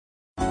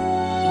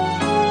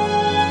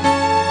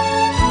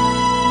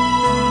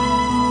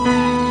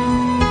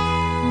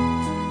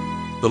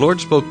The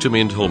Lord spoke to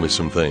me and told me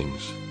some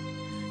things.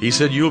 He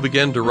said, you'll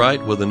begin to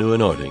write with a new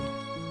anointing.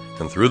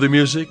 And through the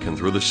music and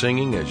through the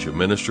singing as you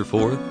minister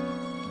forth,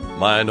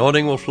 my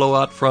anointing will flow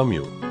out from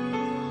you.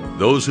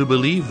 Those who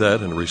believe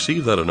that and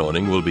receive that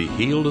anointing will be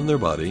healed in their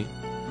body.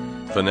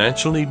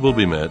 Financial need will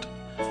be met.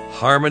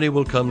 Harmony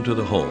will come to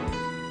the home.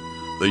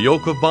 The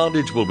yoke of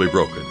bondage will be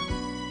broken,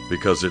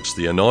 because it's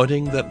the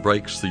anointing that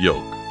breaks the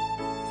yoke.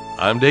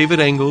 I'm David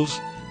Engels,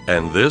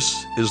 and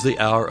this is the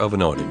Hour of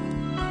Anointing.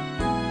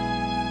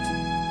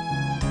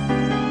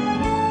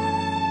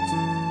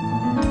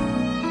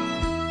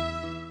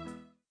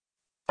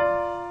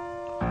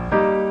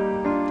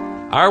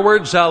 Our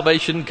word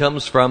salvation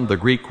comes from the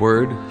Greek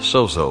word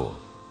sozo,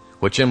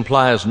 which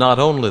implies not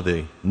only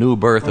the new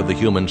birth of the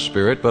human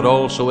spirit, but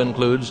also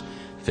includes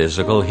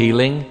physical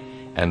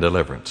healing and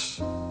deliverance.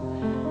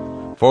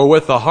 For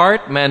with the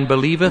heart man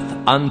believeth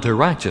unto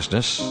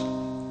righteousness,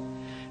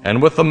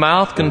 and with the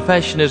mouth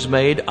confession is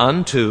made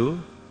unto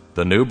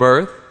the new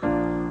birth,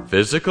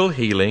 physical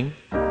healing,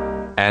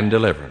 and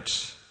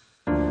deliverance.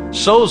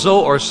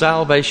 Sozo or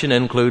salvation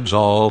includes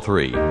all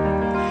three.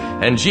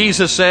 And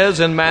Jesus says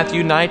in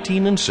Matthew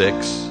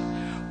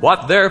 19:6,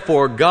 what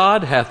therefore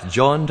God hath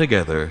joined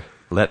together,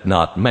 let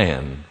not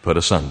man put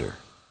asunder.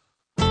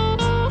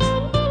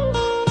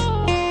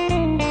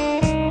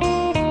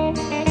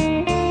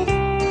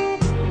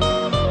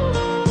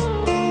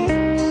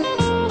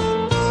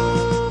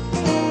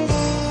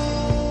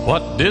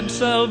 What did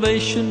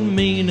salvation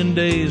mean in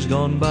days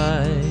gone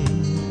by?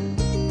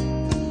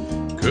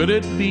 Could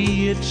it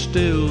be it's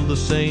still the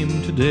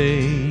same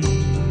today?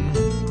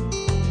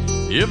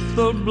 If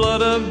the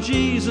blood of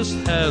Jesus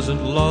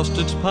hasn't lost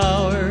its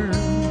power,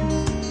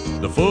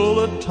 the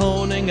full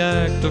atoning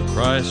act of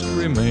Christ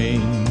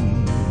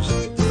remains.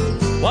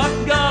 What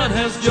God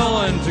has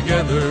joined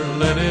together,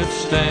 let it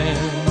stand.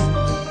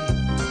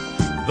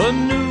 The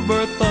new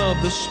birth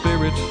of the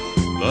Spirit,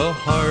 the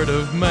heart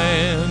of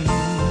man,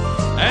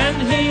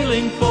 and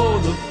healing for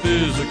the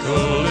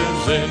physical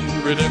is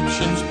in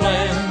redemption's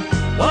plan.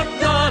 What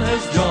God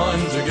has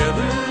joined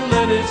together,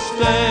 let it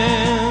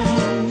stand.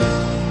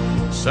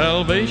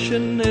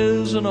 Salvation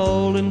is an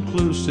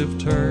all-inclusive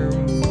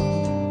term,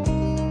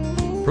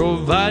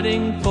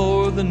 providing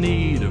for the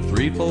need of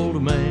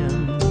threefold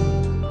man.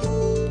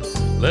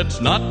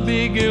 Let's not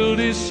be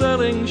guilty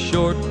selling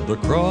short the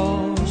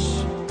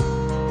cross.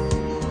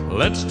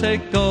 Let's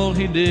take all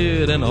he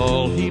did and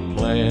all he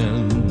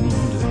planned.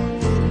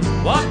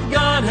 What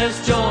God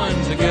has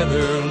joined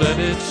together, let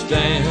it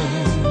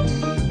stand.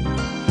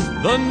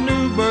 The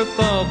new birth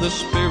of the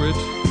Spirit,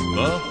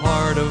 the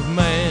heart of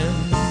man,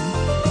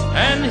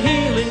 and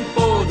healing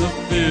for the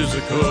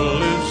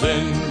physical is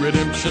in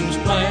redemption's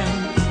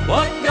plan.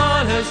 What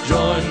God has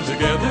joined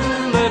together,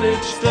 let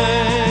it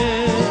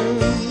stand.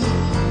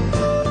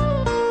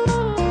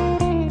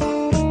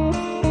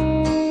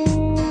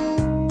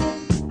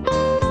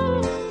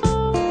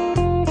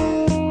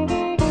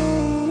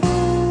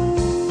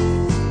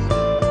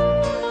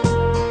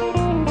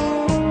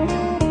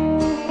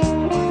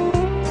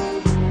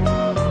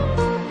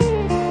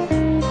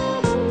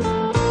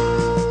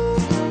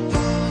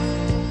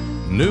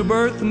 New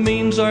birth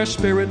means our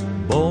spirit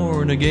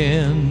born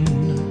again,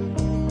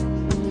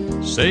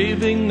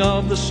 saving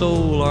of the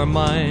soul, our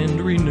mind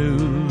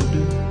renewed.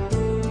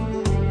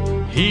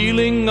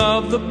 Healing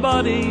of the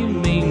body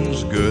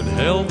means good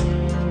health.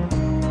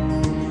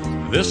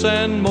 This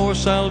and more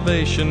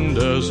salvation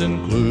does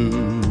include.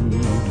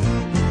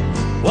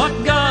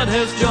 What God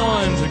has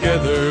joined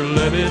together,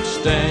 let it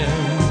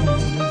stand.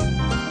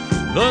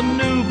 The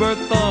new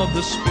birth of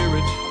the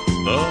Spirit,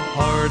 the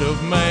heart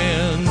of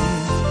man,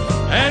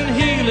 and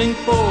healing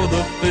for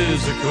the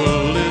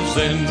physical is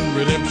in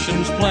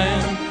redemption's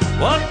plan.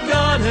 What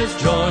God has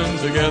joined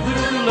together,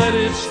 let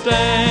it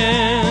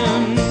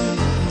stand.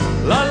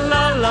 La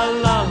la la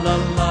la la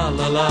la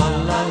la la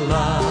la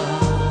la.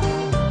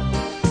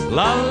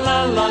 La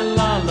la la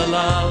la la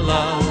la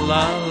la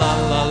la la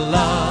la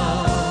la.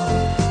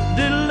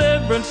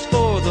 Deliverance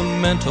for the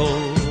mental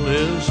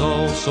is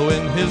also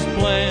in his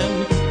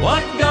plan.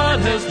 What God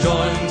has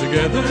joined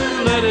together,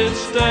 let it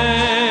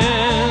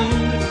stand.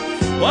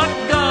 What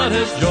God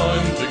has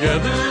joined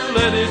together,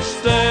 let it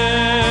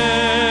stand.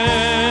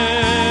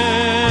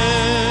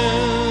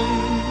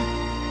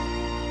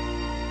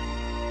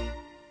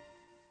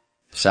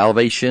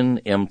 Salvation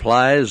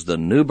implies the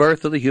new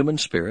birth of the human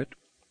spirit.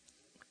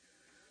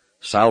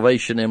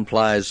 Salvation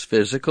implies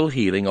physical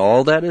healing.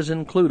 All that is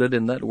included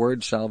in that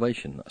word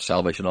salvation.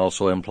 Salvation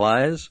also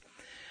implies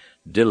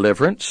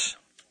deliverance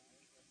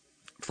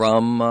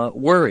from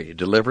worry,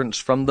 deliverance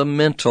from the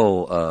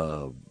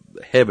mental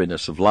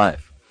heaviness of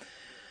life.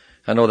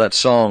 I know that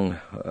song,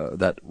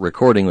 that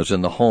recording was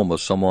in the home of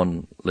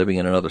someone living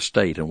in another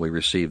state, and we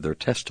received their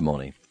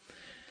testimony.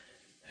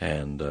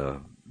 And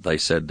they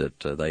said that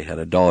they had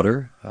a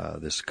daughter.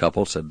 This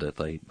couple said that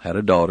they had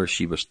a daughter.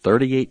 She was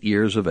 38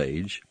 years of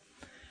age,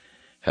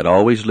 had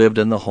always lived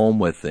in the home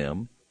with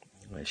them.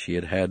 She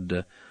had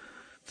had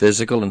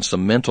physical and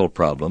some mental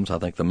problems. I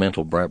think the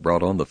mental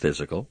brought on the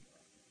physical.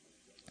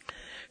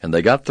 And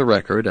they got the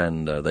record,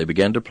 and they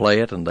began to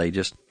play it, and they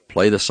just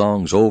play the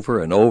songs over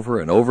and over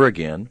and over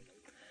again.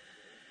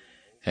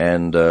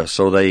 And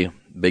so they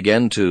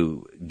began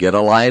to get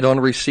a light on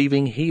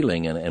receiving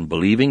healing and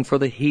believing for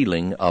the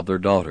healing of their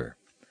daughter,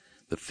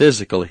 the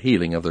physical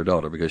healing of their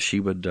daughter, because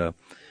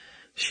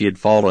she had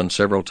fallen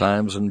several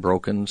times and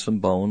broken some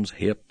bones,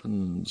 hip,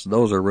 and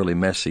those are really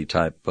messy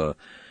type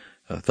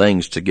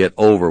things to get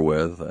over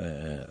with,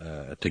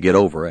 to get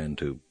over and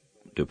to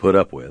put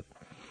up with.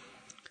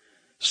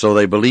 So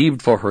they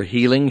believed for her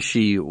healing.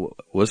 She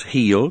was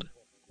healed,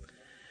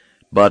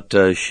 but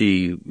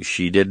she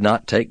did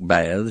not take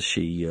baths.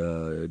 She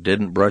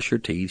didn't brush her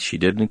teeth. She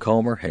didn't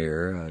comb her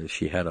hair.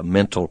 She had a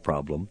mental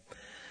problem.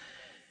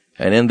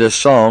 And in this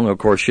song, of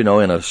course, in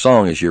a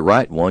song as you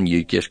write one,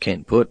 you just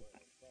can't put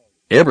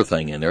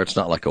everything in there. It's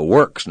not like a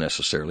works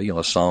necessarily.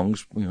 A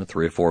song's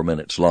 3 or 4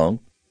 minutes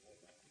long.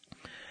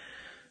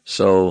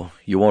 So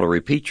you want to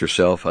repeat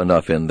yourself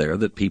enough in there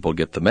that people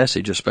get the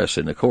message,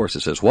 especially in the chorus.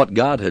 It says, what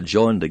God had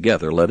joined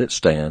together, let it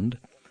stand.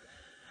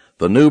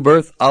 The new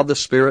birth of the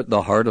Spirit,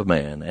 the heart of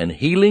man, and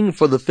healing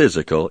for the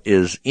physical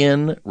is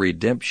in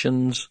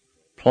redemption's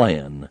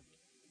plan.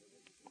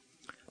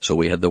 So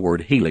we had the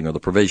word healing, or the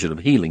provision of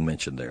healing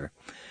mentioned there.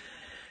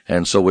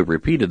 And so we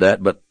repeated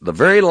that, but the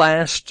very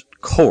last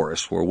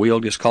chorus, where we'll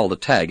just call the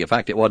tag, in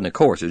fact it wasn't a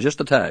chorus, it was just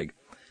a tag.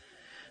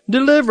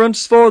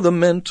 Deliverance for the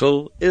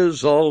mental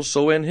is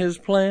also in his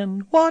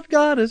plan. What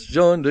God has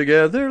joined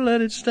together,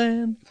 let it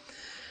stand.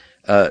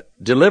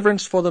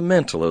 Deliverance for the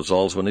mental is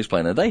also in his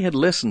plan. And they had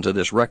listened to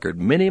this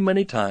record many,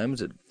 many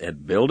times. It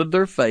had builded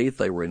their faith.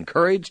 They were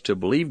encouraged to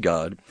believe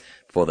God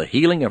for the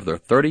healing of their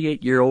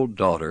 38-year-old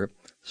daughter,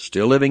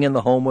 still living in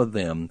the home with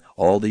them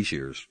all these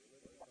years.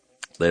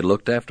 They had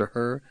looked after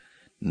her,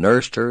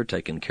 nursed her,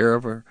 taken care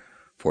of her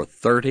for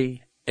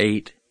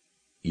 38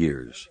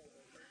 years.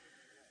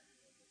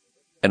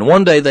 And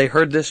one day they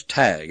heard this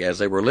tag as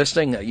they were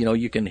listening.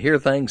 You can hear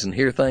things, and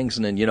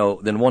then,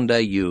 then one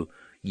day you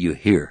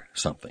hear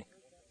something.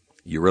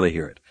 You really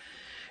hear it.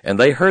 And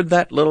they heard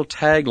that little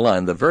tag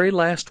line, the very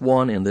last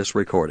one in this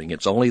recording.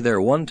 It's only there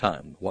one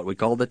time, what we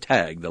call the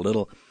tag.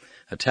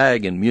 A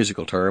tag in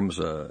musical terms,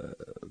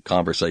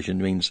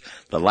 conversation means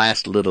the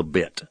last little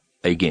bit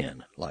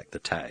again, like the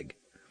tag.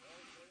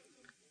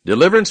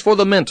 Deliverance for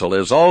the mental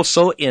is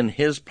also in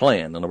his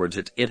plan. In other words,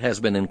 it has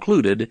been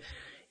included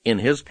in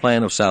his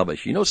plan of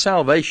salvation.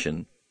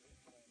 Salvation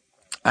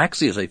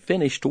actually is a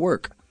finished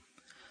work.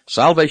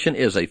 Salvation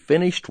is a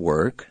finished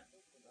work.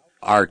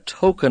 Our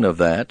token of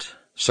that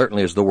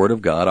certainly is the Word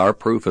of God. Our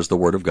proof is the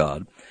Word of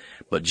God.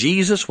 But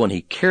Jesus, when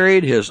he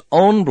carried his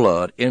own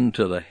blood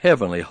into the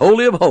heavenly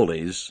Holy of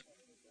Holies,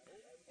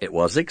 it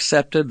was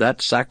accepted,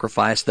 that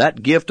sacrifice,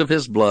 that gift of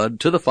his blood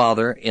to the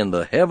Father in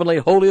the heavenly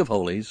Holy of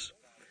Holies,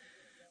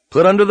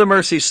 put under the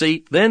mercy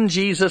seat. Then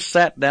Jesus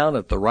sat down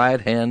at the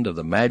right hand of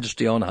the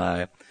Majesty on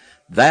high.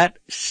 That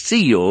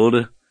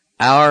sealed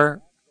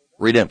our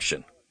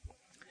redemption.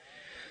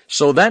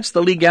 So that's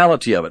the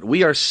legality of it.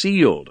 We are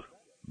sealed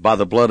by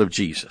the blood of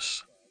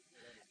Jesus.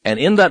 And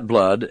in that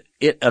blood,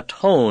 it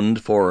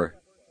atoned for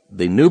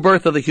the new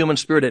birth of the human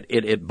spirit.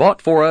 It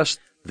bought for us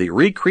the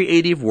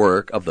recreative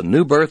work of the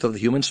new birth of the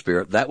human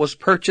spirit. That was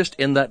purchased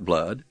in that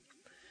blood.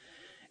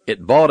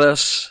 It bought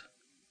us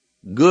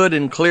good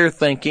and clear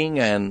thinking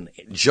and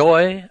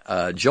joy,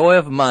 joy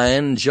of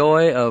mind,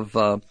 joy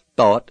of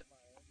thought,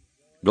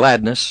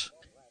 gladness.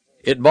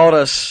 It bought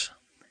us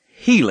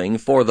healing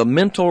for the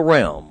mental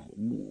realm.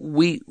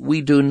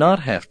 We do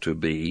not have to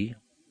be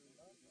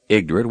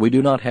ignorant. We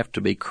do not have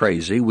to be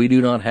crazy. We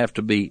do not have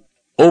to be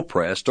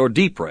oppressed or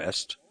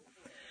depressed,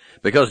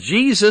 because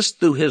Jesus,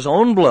 through his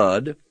own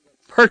blood,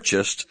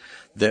 purchased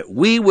that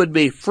we would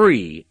be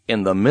free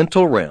in the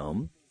mental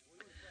realm,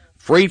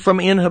 free from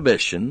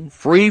inhibition,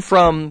 free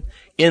from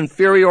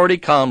inferiority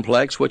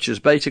complex, which is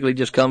basically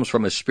just comes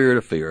from a spirit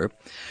of fear.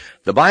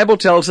 The Bible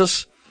tells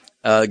us,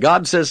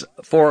 God says,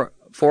 for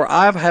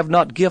I have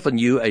not given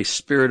you a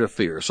spirit of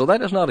fear. So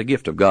that is not a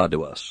gift of God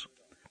to us.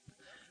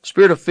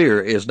 Spirit of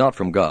fear is not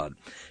from God.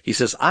 He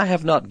says, I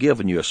have not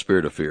given you a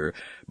spirit of fear,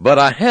 but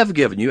I have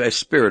given you a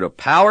spirit of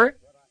power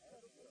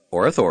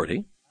or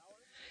authority,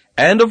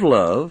 and of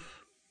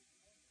love,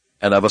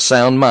 and of a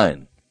sound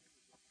mind.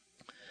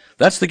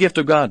 That's the gift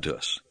of God to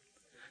us.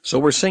 So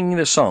we're singing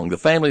this song, the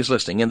family's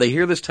listening, and they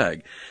hear this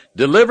tag.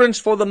 Deliverance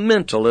for the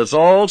mental is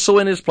also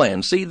in his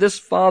plan. See, this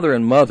father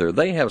and mother,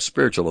 they have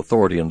spiritual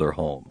authority in their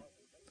home.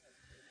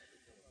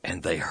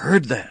 And they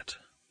heard that.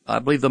 I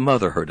believe the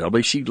mother heard it. I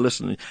believe she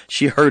listened.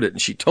 She heard it,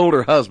 and she told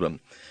her husband.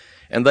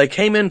 And they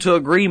came into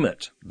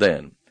agreement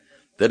then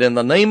that in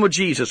the name of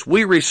Jesus,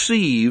 we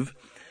receive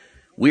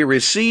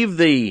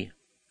the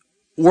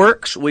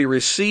works, we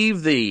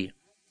receive the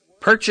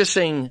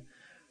purchasing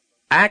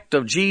act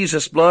of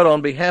Jesus' blood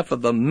on behalf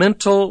of the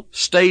mental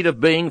state of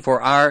being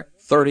for our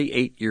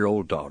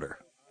 38-year-old daughter.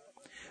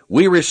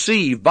 We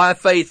receive by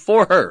faith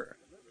for her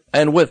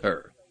and with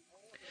her.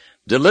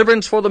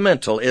 Deliverance for the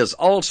mental is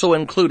also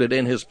included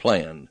in his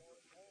plan.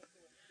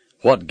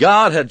 What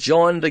God had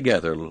joined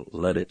together,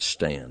 let it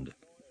stand.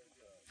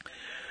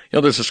 You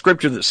know, there's a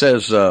scripture that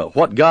says,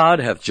 what God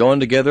hath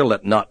joined together,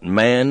 let not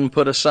man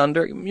put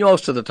asunder.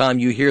 Most of the time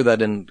you hear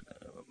that in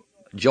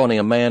joining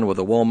a man with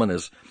a woman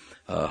as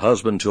a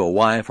husband to a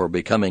wife or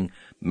becoming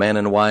man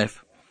and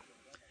wife.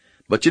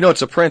 But you know,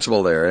 it's a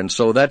principle there, and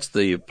so that's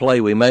the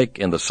play we make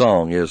in the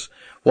song is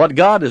what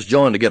God has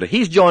joined together.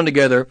 He's joined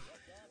together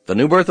the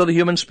new birth of the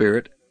human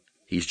spirit.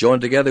 He's joined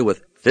together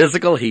with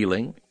physical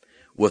healing,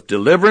 with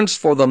deliverance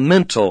for the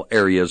mental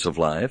areas of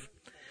life.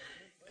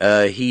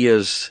 He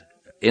has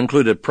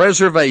included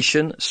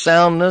preservation,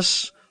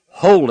 soundness,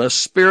 wholeness,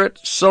 spirit,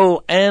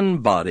 soul,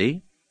 and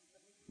body,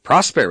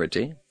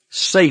 prosperity,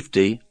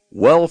 safety,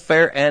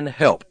 welfare, and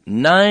help.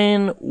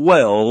 9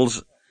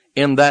 wells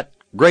in that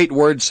great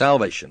word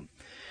salvation.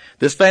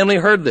 This family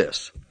heard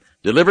this.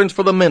 Deliverance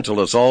for the mental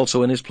is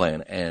also in his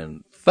plan,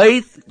 and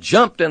faith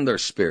jumped in their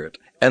spirit,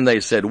 and they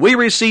said, we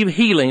receive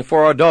healing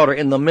for our daughter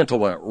in the mental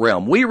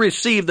realm. We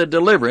receive the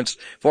deliverance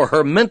for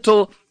her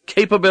mental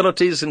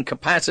capabilities and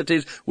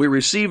capacities. We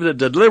receive the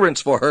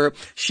deliverance for her.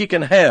 She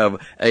can have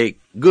a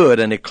good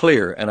and a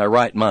clear and a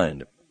right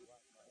mind.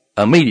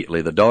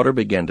 Immediately, the daughter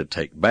began to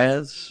take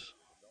baths.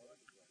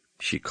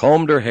 She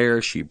combed her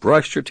hair. She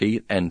brushed her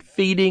teeth and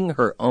feeding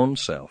her own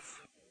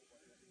self.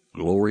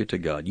 Glory to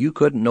God. You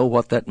couldn't know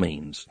what that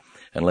means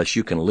unless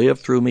you can live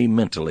through me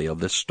mentally of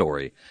this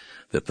story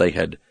that they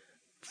had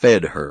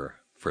fed her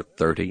for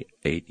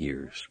 38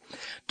 years.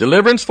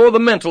 Deliverance for the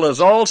mental is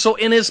also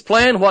in his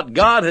plan. What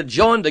God had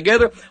joined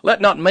together,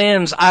 let not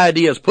man's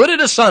ideas put it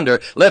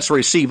asunder. Let's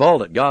receive all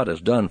that God has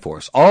done for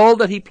us, all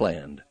that he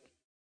planned.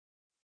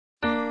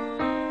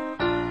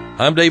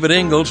 I'm David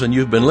Ingalls, and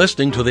you've been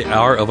listening to the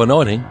Hour of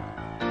Anointing.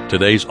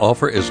 Today's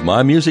offer is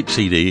my music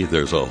CD,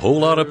 There's a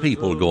Whole Lot of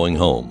People Going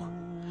Home.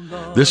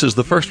 This is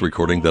the first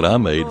recording that I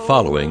made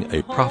following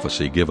a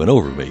prophecy given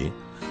over me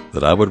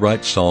that I would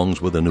write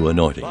songs with a new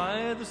anointing.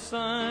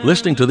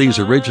 Listening to these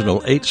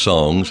original 8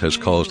 songs has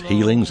caused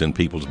healings in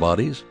people's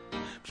bodies,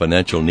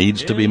 financial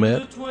needs to be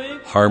met,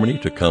 harmony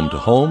to come to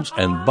homes,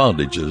 and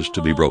bondages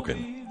to be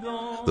broken.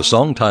 The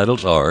song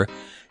titles are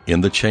In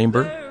the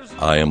Chamber,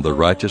 I Am the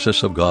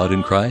Righteousness of God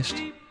in Christ,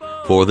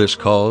 For This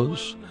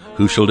Cause,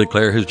 Who Shall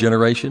Declare His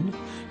Generation,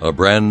 A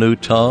Brand New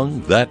Tongue,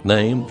 That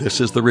Name,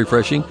 This Is the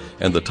Refreshing,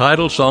 and the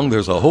title song,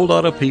 There's a Whole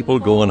Lot of People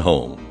Going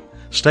Home.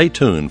 Stay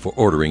tuned for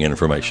ordering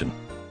information.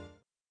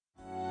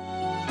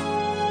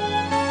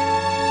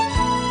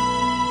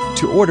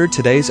 To order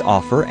today's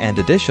offer and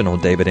additional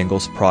David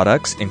Ingalls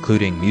products,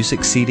 including music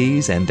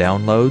CDs and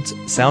downloads,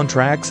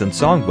 soundtracks, and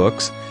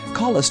songbooks,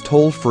 call us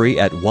toll-free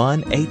at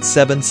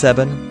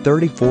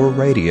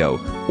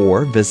 1-877-34-RADIO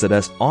or visit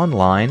us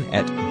online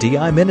at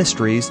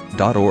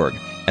diministries.org.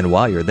 And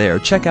while you're there,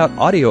 check out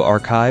audio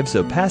archives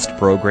of past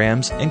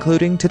programs,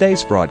 including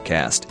today's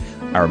broadcast.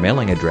 Our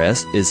mailing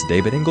address is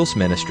David Ingalls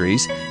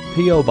Ministries,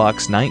 P.O.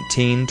 Box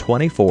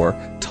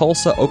 1924,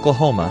 Tulsa,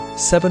 Oklahoma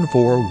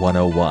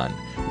 74101.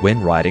 When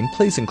writing,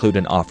 please include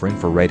an offering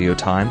for radio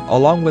time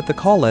along with the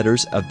call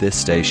letters of this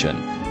station.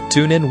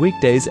 Tune in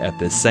weekdays at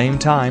this same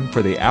time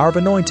for the Hour of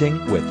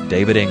Anointing with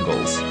David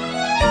Ingalls.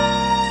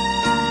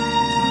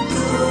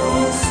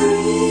 Go free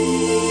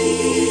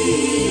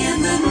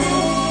in the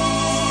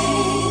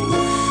name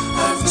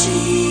of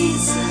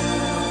Jesus.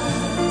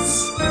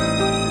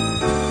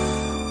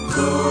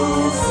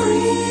 Go free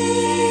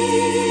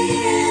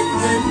in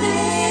the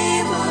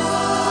name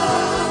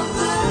of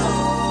the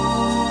Lord.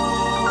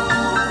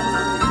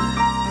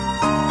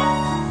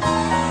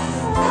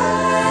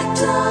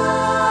 Act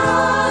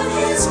on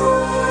His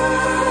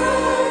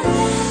word.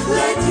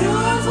 Let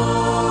your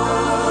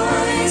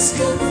voice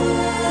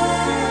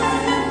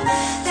confirm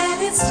that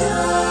it's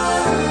done.